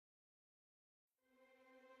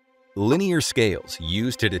Linear scales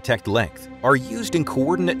used to detect length are used in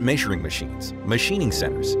coordinate measuring machines, machining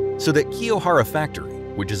centers, so that Kiyohara Factory,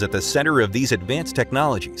 which is at the center of these advanced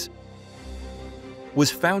technologies, was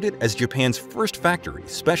founded as Japan's first factory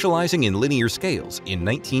specializing in linear scales in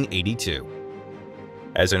 1982.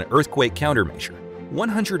 As an earthquake countermeasure,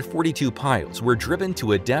 142 piles were driven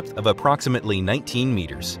to a depth of approximately 19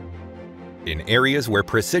 meters. In areas where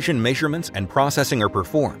precision measurements and processing are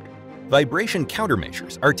performed, vibration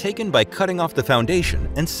countermeasures are taken by cutting off the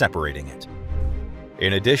foundation and separating it.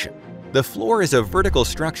 In addition, the floor is a vertical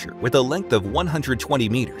structure with a length of 120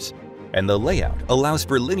 meters, and the layout allows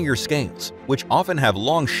for linear scales, which often have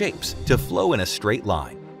long shapes, to flow in a straight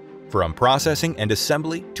line. From processing and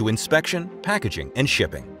assembly to inspection, packaging, and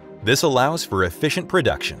shipping, this allows for efficient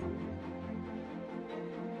production.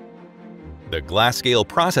 The glass scale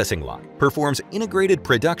processing line performs integrated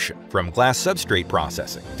production from glass substrate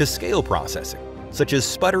processing to scale processing, such as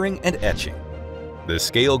sputtering and etching. The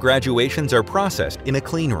scale graduations are processed in a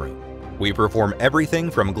clean room. We perform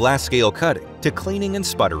everything from glass scale cutting to cleaning and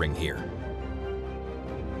sputtering here.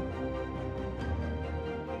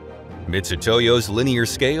 Mitutoyo's linear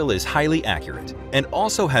scale is highly accurate and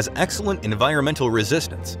also has excellent environmental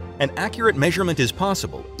resistance, and accurate measurement is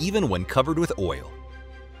possible even when covered with oil.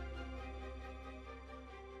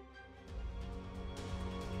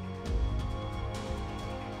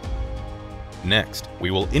 Next,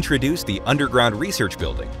 we will introduce the underground research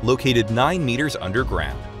building located 9 meters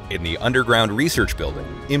underground. In the underground research building,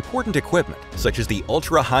 important equipment such as the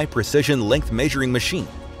ultra-high precision length measuring machine,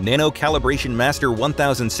 Nano Calibration Master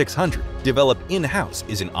 1600, developed in-house,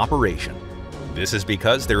 is in operation. This is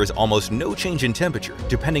because there is almost no change in temperature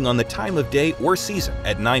depending on the time of day or season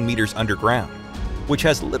at 9 meters underground, which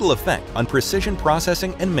has little effect on precision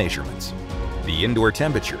processing and measurements. The indoor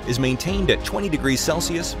temperature is maintained at 20 degrees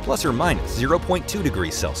Celsius plus or minus 0.2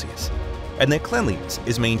 degrees Celsius, and the cleanliness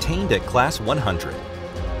is maintained at class 100.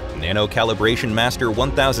 Nano Calibration Master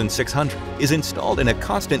 1600 is installed in a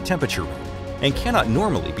constant temperature room and cannot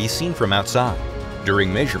normally be seen from outside.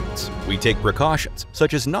 During measurements, we take precautions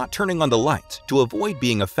such as not turning on the lights to avoid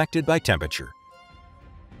being affected by temperature.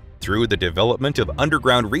 Through the development of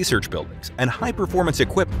underground research buildings and high-performance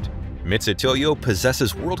equipment, Mitutoyo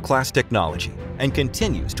possesses world-class technology and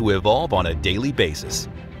continues to evolve on a daily basis,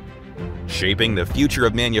 shaping the future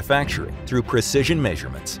of manufacturing through precision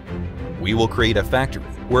measurements. We will create a factory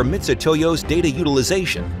where Mitutoyo's data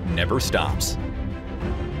utilization never stops.